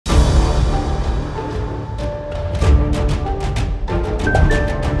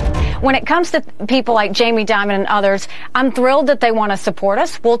when it comes to people like Jamie Dimon and others, I'm thrilled that they want to support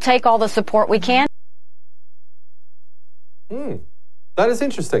us. We'll take all the support we can. That is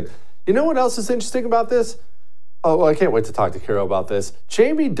interesting. You know what else is interesting about this? Oh, well, I can't wait to talk to Carol about this.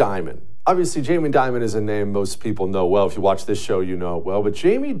 Jamie Dimon. Obviously, Jamie Dimon is a name most people know well. If you watch this show, you know it well. But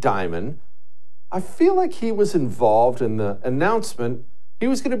Jamie Dimon, I feel like he was involved in the announcement. He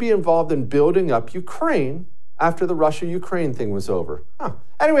was going to be involved in building up Ukraine after the Russia-Ukraine thing was over.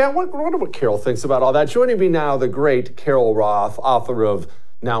 Anyway, I wonder what Carol thinks about all that. Joining me now, the great Carol Roth, author of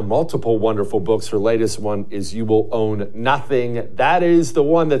now multiple wonderful books. Her latest one is You Will Own Nothing. That is the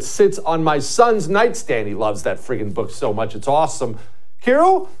one that sits on my son's nightstand. He loves that friggin' book so much. It's awesome.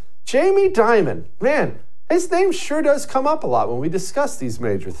 Carol, Jamie Dimon, man, his name sure does come up a lot when we discuss these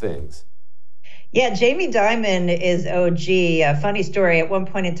major things. Yeah, Jamie Dimon is OG. A funny story, at one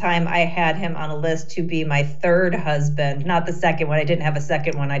point in time, I had him on a list to be my third husband, not the second one. I didn't have a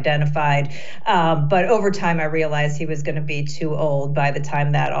second one identified. But over time, I realized he was going to be too old by the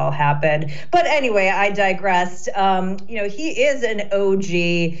time that all happened. But anyway, I digressed. He is an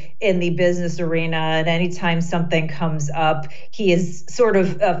OG in the business arena, and anytime something comes up, he is sort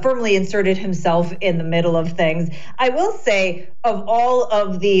of firmly inserted himself in the middle of things. I will say, of all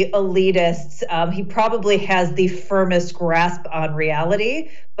of the elitists, he probably has the firmest grasp on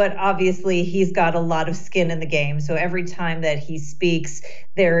reality, but obviously he's got a lot of skin in the game. So every time that he speaks,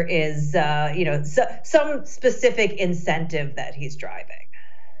 there is, some specific incentive that he's driving.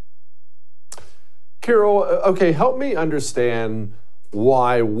 Carol, okay, help me understand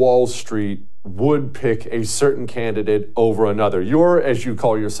why Wall Street would pick a certain candidate over another. You're, as you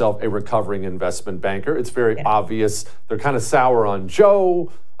call yourself, a recovering investment banker. It's very obvious. They're kind of sour on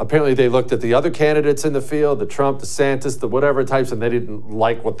Joe. Apparently they looked at the other candidates in the field, the Trump, DeSantis, the whatever types, and they didn't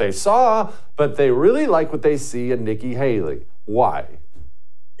like what they saw, but they really like what they see in Nikki Haley. Why?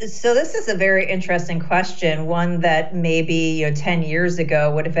 So this is a very interesting question, one that maybe 10 years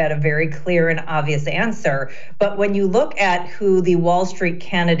ago would have had a very clear and obvious answer. But when you look at who the Wall Street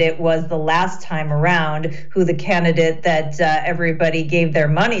candidate was the last time around, who the candidate that everybody gave their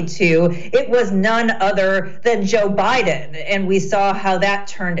money to, it was none other than Joe Biden. And we saw how that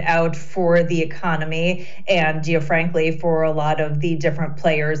turned out for the economy and, frankly, for a lot of the different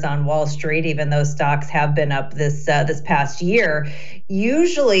players on Wall Street, even though stocks have been up this past year.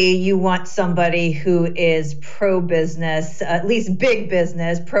 Usually you want somebody who is pro-business, at least big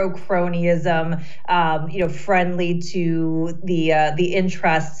business, pro-cronyism, friendly to the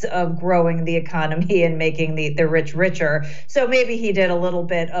interests of growing the economy and making the rich richer. So maybe he did a little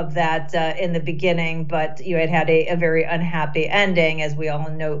bit of that in the beginning, but it had a very unhappy ending, as we all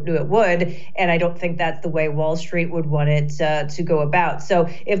knew it would. And I don't think that's the way Wall Street would want it to go about. So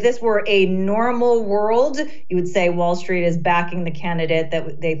if this were a normal world, you would say Wall Street is backing the candidate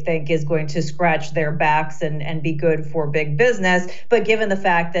that they think is going to scratch their backs and be good for big business. But given the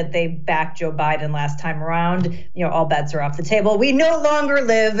fact that they backed Joe Biden last time around, all bets are off the table. We no longer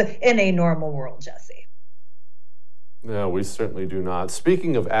live in a normal world, Jesse. No, we certainly do not.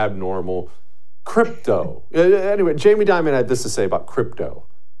 Speaking of abnormal, crypto. Anyway, Jamie Dimon had this to say about crypto.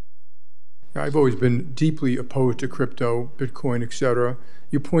 I've always been deeply opposed to crypto, Bitcoin, etc.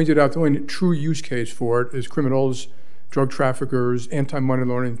 You pointed out the only true use case for it is criminals, drug traffickers, anti-money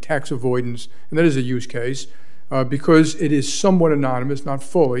laundering, tax avoidance, and that is a use case because it is somewhat anonymous, not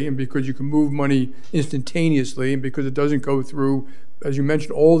fully, and because you can move money instantaneously, and because it doesn't go through, as you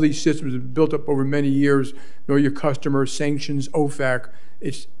mentioned, all these systems have built up over many years, know your customer, sanctions, OFAC,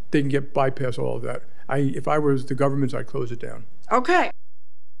 they can get bypass all of that. If I was the government, I'd close it down. Okay.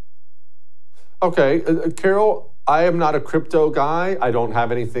 Okay, Carol, I am not a crypto guy. I don't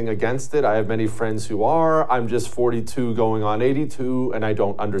have anything against it. I have many friends who are. I'm just 42 going on 82, and I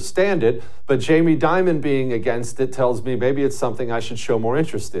don't understand it. But Jamie Dimon being against it tells me maybe it's something I should show more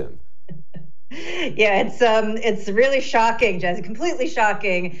interest in. Yeah, it's really shocking, Jesse, completely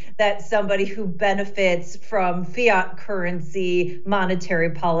shocking that somebody who benefits from fiat currency,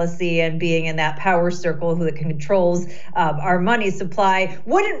 monetary policy, and being in that power circle who controls our money supply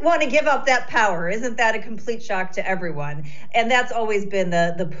wouldn't want to give up that power. Isn't that a complete shock to everyone? And that's always been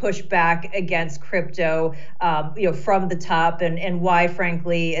the pushback against crypto, from the top, and why,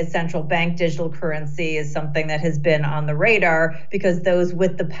 frankly, a central bank digital currency is something that has been on the radar, because those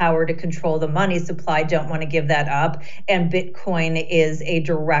with the power to control the money money supply don't want to give that up. And Bitcoin is a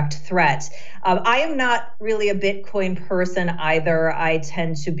direct threat. I am not really a Bitcoin person either. I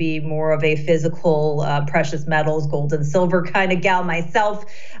tend to be more of a physical precious metals, gold and silver kind of gal myself.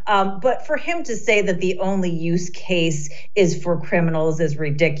 But for him to say that the only use case is for criminals is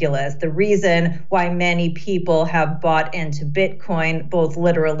ridiculous. The reason why many people have bought into Bitcoin, both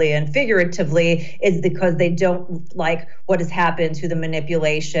literally and figuratively, is because they don't like what has happened to the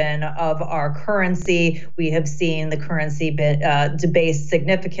manipulation of our currency. We have seen the currency debased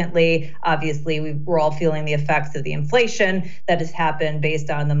significantly. Obviously, we're all feeling the effects of the inflation that has happened based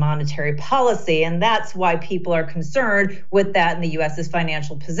on the monetary policy. And that's why people are concerned with that in the U.S.'s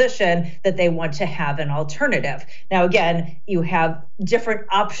financial position, that they want to have an alternative. Now, again, you have different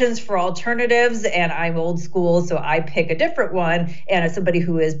options for alternatives, and I'm old school, so I pick a different one. And as somebody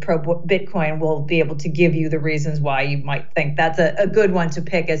who is pro Bitcoin will be able to give you the reasons why you might think that's a good one to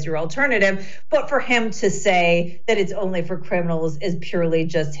pick as your alternative. But for him to say that it's only for criminals is purely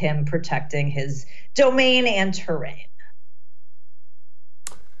just him protecting his domain and terrain.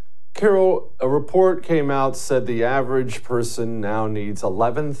 Carol, a report came out, said the average person now needs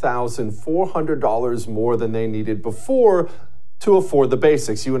 $11,400 more than they needed before to afford the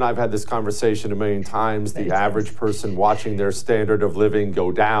basics. You and I have had this conversation a million times. The average person watching their standard of living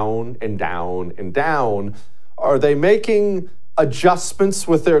go down and down and down. Are they making adjustments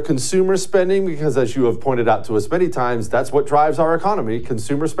with their consumer spending? Because as you have pointed out to us many times, that's what drives our economy,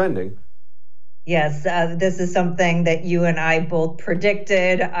 consumer spending. Yes, this is something that you and I both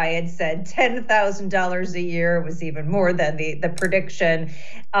predicted. I had said $10,000 a year. It was even more than the prediction.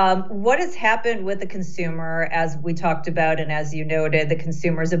 What has happened with the consumer, as we talked about, and as you noted, the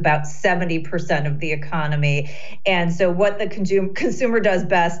consumer is about 70% of the economy. And so what the consumer does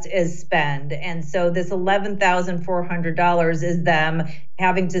best is spend. And so this $11,400 is them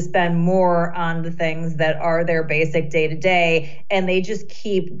having to spend more on the things that are their basic day-to-day, and they just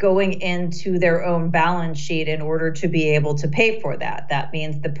keep going into their own balance sheet in order to be able to pay for that. That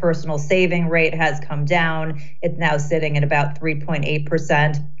means the personal saving rate has come down. It's now sitting at about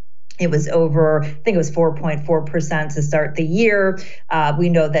 3.8%. It was over, I think it was 4.4% to start the year. We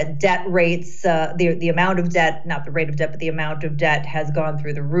know that debt rates, the amount of debt, not the rate of debt, but the amount of debt has gone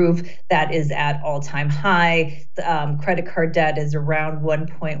through the roof. That is at all-time high. Credit card debt is around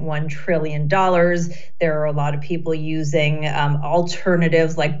 $1.1 trillion. There are a lot of people using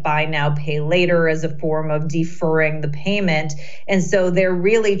alternatives like buy now, pay later as a form of deferring the payment. And so they're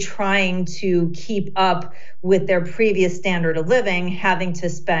really trying to keep up with their previous standard of living, having to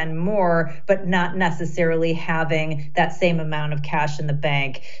spend more, but not necessarily having that same amount of cash in the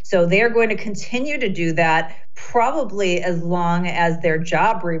bank. So they're going to continue to do that probably as long as their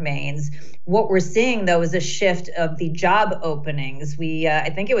job remains. What we're seeing, though, is a shift of the job openings.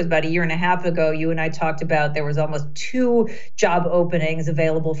 I think it was about a year and a half ago, you and I talked about there was almost 2 job openings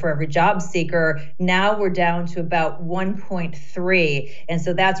available for every job seeker. Now we're down to about 1.3. And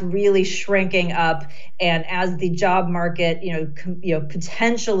so that's really shrinking up. And as the job market,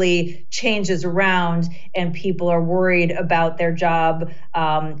 potentially changes around and people are worried about their job,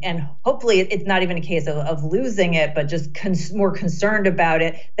 and hopefully it's not even a case of losing it, but just more concerned about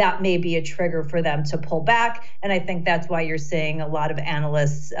it, that may be a trigger for them to pull back. And I think that's why you're seeing a lot of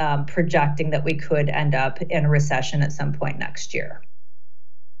analysts projecting that we could end up in a recession at some point next year.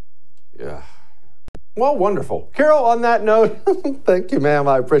 Yeah. Well, wonderful. Carol, on that note, thank you, ma'am.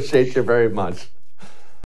 I appreciate you very much.